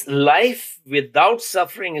means life without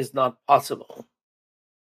suffering is not possible.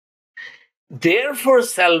 Therefore,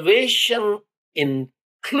 salvation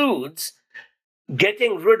includes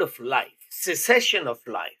getting rid of life, cessation of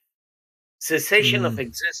life. Cessation of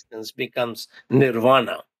existence becomes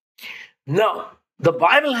nirvana. Now, the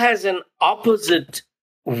Bible has an opposite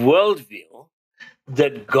worldview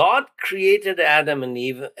that God created Adam and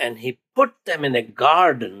Eve and he put them in a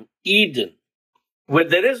garden, Eden, where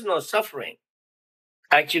there is no suffering.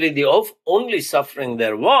 Actually, the only suffering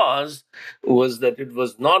there was that it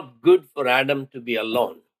was not good for Adam to be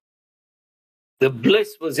alone. The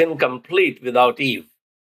bliss was incomplete without Eve.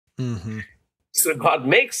 So God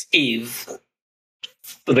makes Eve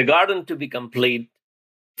for the garden to be complete,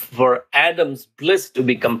 for Adam's bliss to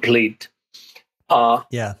be complete.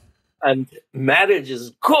 And marriage is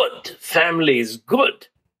good. Family is good.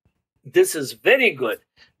 This is very good.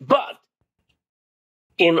 But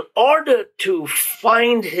in order to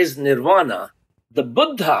find his nirvana, the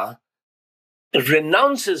Buddha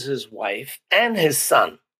renounces his wife and his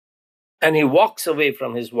son, and he walks away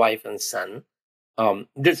from his wife and son.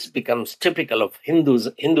 This becomes typical of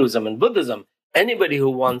Hinduism and Buddhism. Anybody who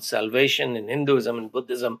wants salvation in Hinduism and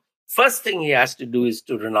Buddhism, first thing he has to do is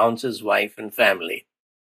to renounce his wife and family.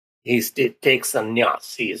 He takes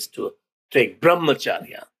sannyas. He is to take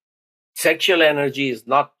brahmacharya. Sexual energy is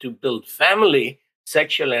not to build family.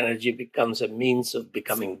 Sexual energy becomes a means of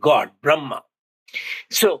becoming God, Brahma.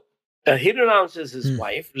 So he renounces his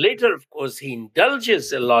wife. Later, of course, he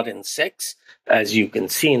indulges a lot in sex, as you can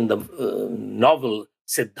see in the novel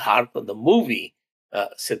Siddhartha, the movie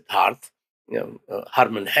Siddhartha,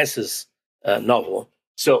 Hermann Hesse's novel.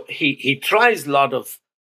 So he tries a lot of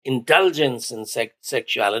indulgence in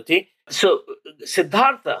sexuality. So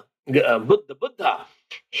Siddhartha, the Buddha,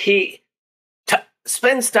 he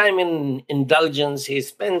spends time in indulgence. He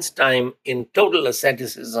spends time in total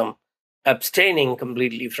asceticism, abstaining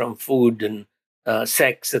completely from food and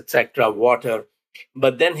sex, etc., water.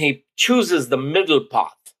 But then he chooses the middle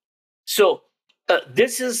path. So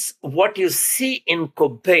this is what you see in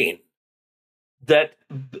Cobain, that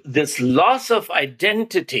this loss of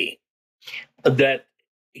identity, that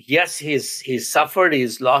yes, he's suffered,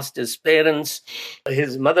 he's lost his parents.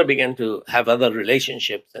 His mother began to have other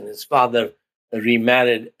relationships, and his father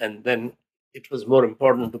remarried, and then it was more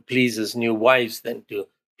important to please his new wives than to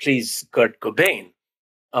please Kurt Cobain,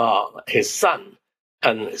 his son.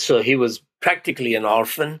 And so he was practically an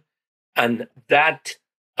orphan, and that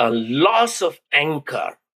loss of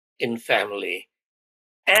anchor in family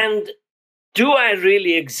And do I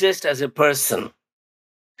really exist as a person?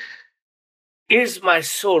 Is my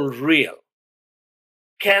soul real?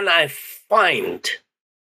 Can I find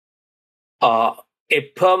a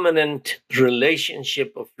permanent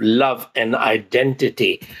relationship of love and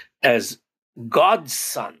identity as God's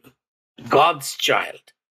son, God's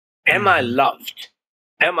child? Am I loved?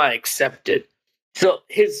 Am I accepted? So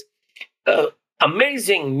his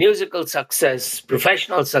amazing musical success,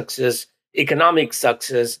 professional success, economic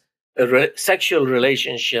success, sexual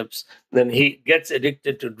relationships, then he gets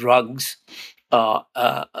addicted to drugs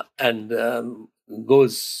and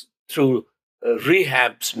goes through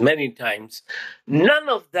rehabs many times. None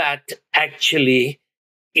of that actually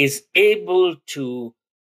is able to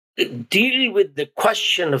deal with the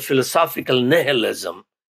question of philosophical nihilism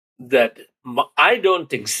that I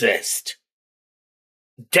don't exist.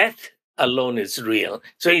 Death alone is real.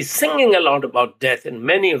 So he's singing a lot about death in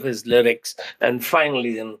many of his lyrics, and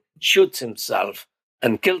finally then shoots himself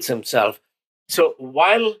and kills himself. So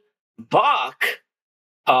while Bach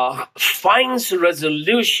finds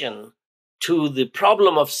resolution to the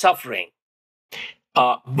problem of suffering,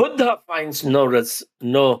 Buddha finds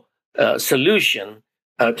no solution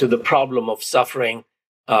to the problem of suffering.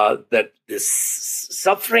 That this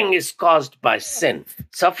suffering is caused by sin.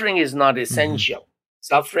 Suffering is not essential.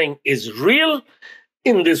 Suffering is real.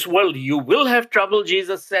 In this world, you will have trouble,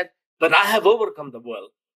 Jesus said, but I have overcome the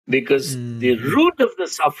world, because the root of the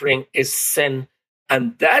suffering is sin,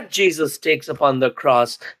 and that Jesus takes upon the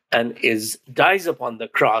cross and dies upon the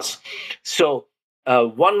cross. So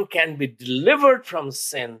one can be delivered from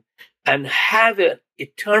sin and have an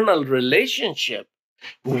eternal relationship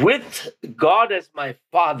with God as my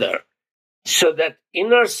Father, so that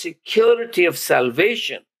inner security of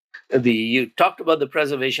salvation. You talked about the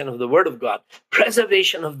preservation of the Word of God,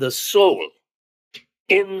 preservation of the soul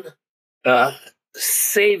in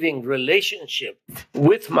saving relationship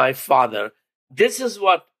with my Father. This is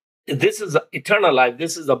eternal life.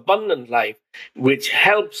 This is abundant life, which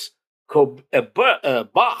helps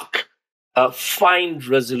Bach find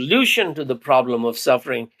resolution to the problem of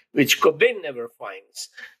suffering, which Cobain never finds.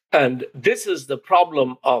 And this is the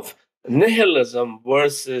problem of nihilism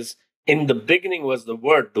versus in the beginning was the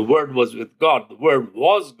Word was with God, the Word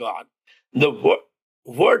was God. The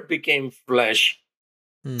Word became flesh,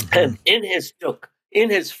 and in his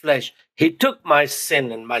flesh, he took my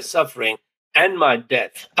sin and my suffering and my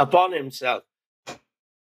death upon himself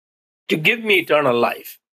to give me eternal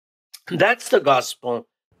life. That's the gospel.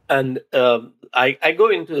 And I go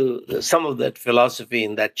into some of that philosophy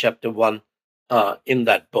in that chapter 1 in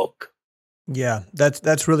that book. Yeah,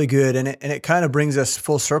 that's really good, and it kind of brings us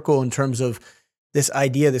full circle in terms of this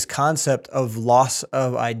idea, this concept of loss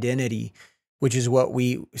of identity, which is what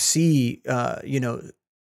we see,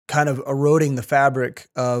 kind of eroding the fabric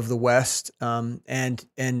of the West. And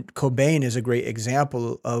Cobain is a great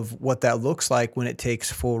example of what that looks like when it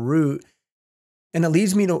takes full root. And it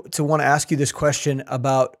leads me to want to ask you this question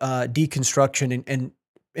about deconstruction and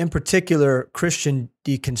in particular Christian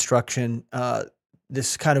deconstruction.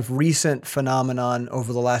 This kind of recent phenomenon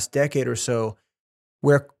over the last decade or so,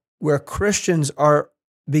 where Christians are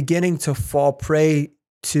beginning to fall prey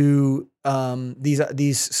to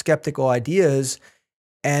these skeptical ideas,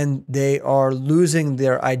 and they are losing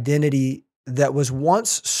their identity that was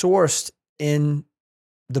once sourced in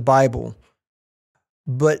the Bible,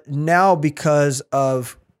 but now because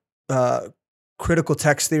of critical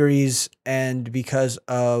text theories and because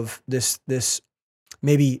of this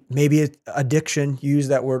maybe addiction, you used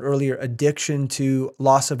that word earlier, addiction to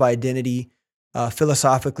loss of identity,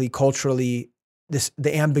 philosophically, culturally,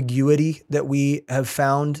 the ambiguity that we have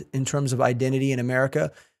found in terms of identity in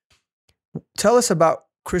America. Tell us about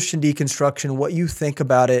Christian deconstruction, what you think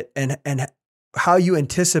about it, and how you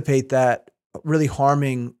anticipate that really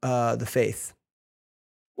harming the faith.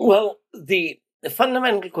 Well, the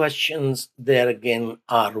fundamental questions there again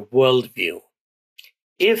are worldview.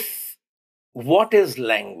 What is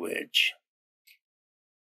language?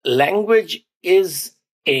 Language is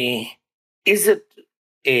it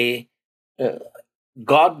a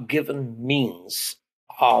God-given means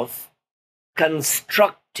of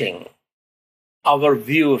constructing our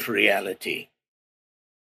view of reality?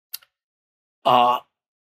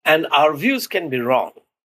 And our views can be wrong.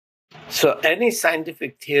 So any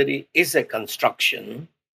scientific theory is a construction.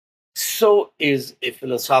 So is a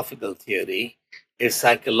philosophical theory, a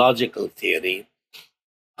psychological theory.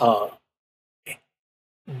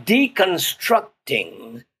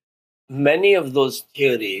 Deconstructing many of those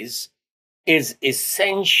theories is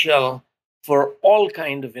essential for all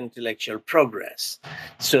kind of intellectual progress.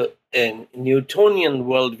 So a Newtonian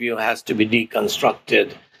worldview has to be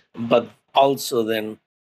deconstructed, but also then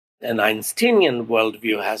an Einsteinian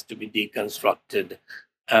worldview has to be deconstructed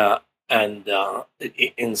and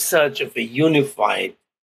in search of a unified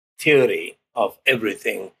theory of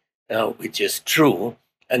everything which is true.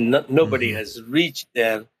 And nobody has reached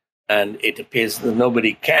there, and it appears that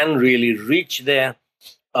nobody can really reach there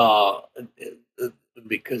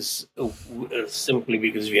because simply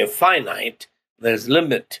because we are finite. There's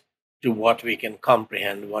limit to what we can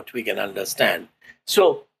comprehend, what we can understand.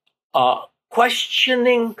 So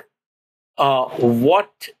questioning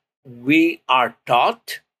what we are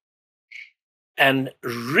taught and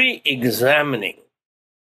re-examining.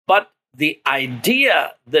 But the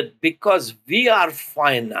idea that because we are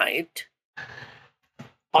finite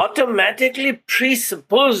automatically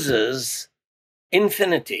presupposes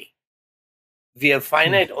infinity. We are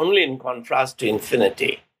finite only in contrast to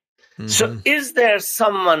infinity. So is there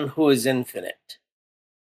someone who is infinite?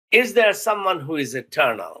 Is there someone who is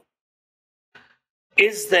eternal?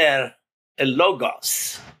 Is there a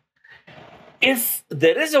logos? If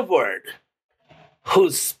there is a word who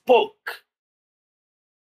spoke,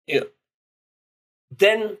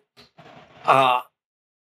 then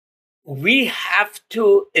we have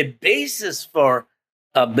to a basis for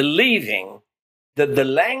believing that the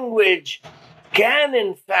language can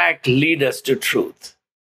in fact lead us to truth.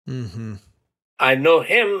 I know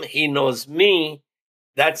him, he knows me.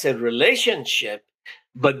 That's a relationship.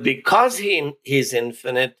 But because he's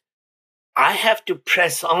infinite, I have to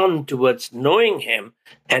press on towards knowing him.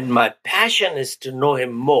 And my passion is to know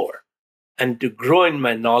him more and to grow in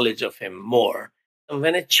my knowledge of him more. And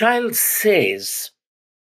when a child says,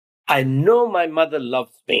 I know my mother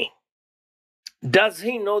loves me, does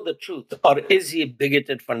he know the truth, or is he a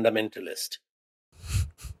bigoted fundamentalist?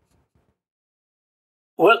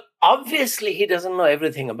 Well, obviously, he doesn't know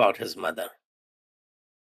everything about his mother.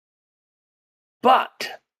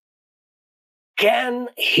 But can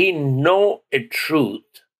he know a truth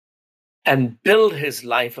and build his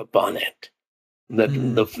life upon it? That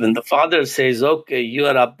when the father says, okay, you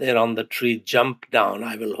are up there on the tree, jump down,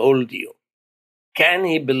 I will hold you. Can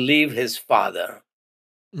he believe his father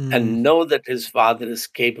and know that his father is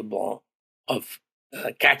capable of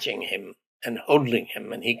catching him and holding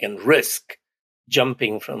him, and he can risk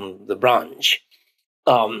jumping from the branch?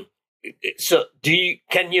 So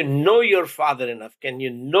can you know your father enough? Can you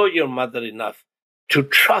know your mother enough to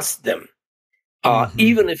trust them,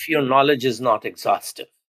 even if your knowledge is not exhaustive?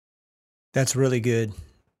 That's really good.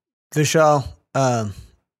 Vishal,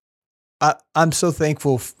 I'm so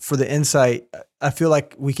thankful for the insight. I feel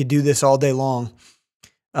like we could do this all day long.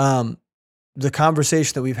 The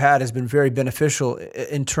conversation that we've had has been very beneficial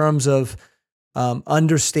in terms of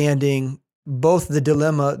understanding both the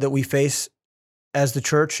dilemma that we face as the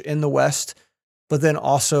church in the West, but then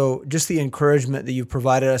also just the encouragement that you've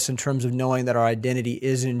provided us in terms of knowing that our identity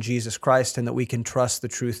is in Jesus Christ and that we can trust the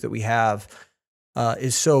truth that we have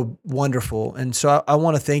is so wonderful. And so I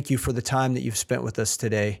want to thank you for the time that you've spent with us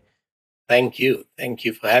today. Thank you. Thank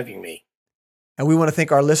you for having me. And we want to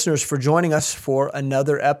thank our listeners for joining us for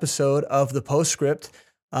another episode of The Postscript.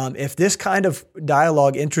 If this kind of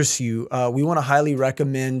dialogue interests you, we want to highly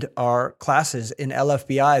recommend our classes in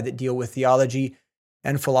LFBI that deal with theology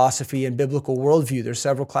and philosophy and biblical worldview. There's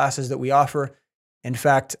several classes that we offer. In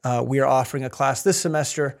fact, we are offering a class this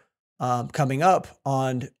semester coming up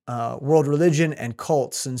on world religion and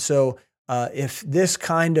cults. And so if this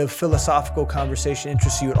kind of philosophical conversation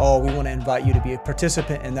interests you at all, we want to invite you to be a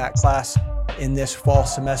participant in that class in this fall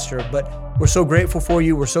semester. But we're so grateful for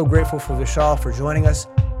you. We're so grateful for Vishal for joining us.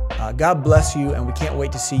 God bless you, and we can't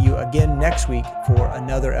wait to see you again next week for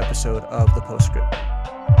another episode of The Postscript.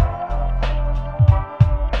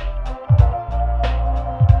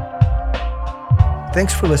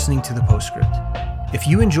 Thanks for listening to The Postscript. If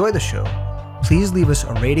you enjoy the show, please leave us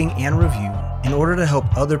a rating and review in order to help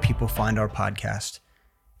other people find our podcast.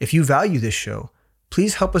 If you value this show,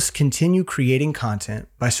 please help us continue creating content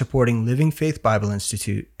by supporting Living Faith Bible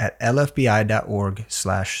Institute at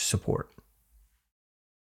lfbi.org/support.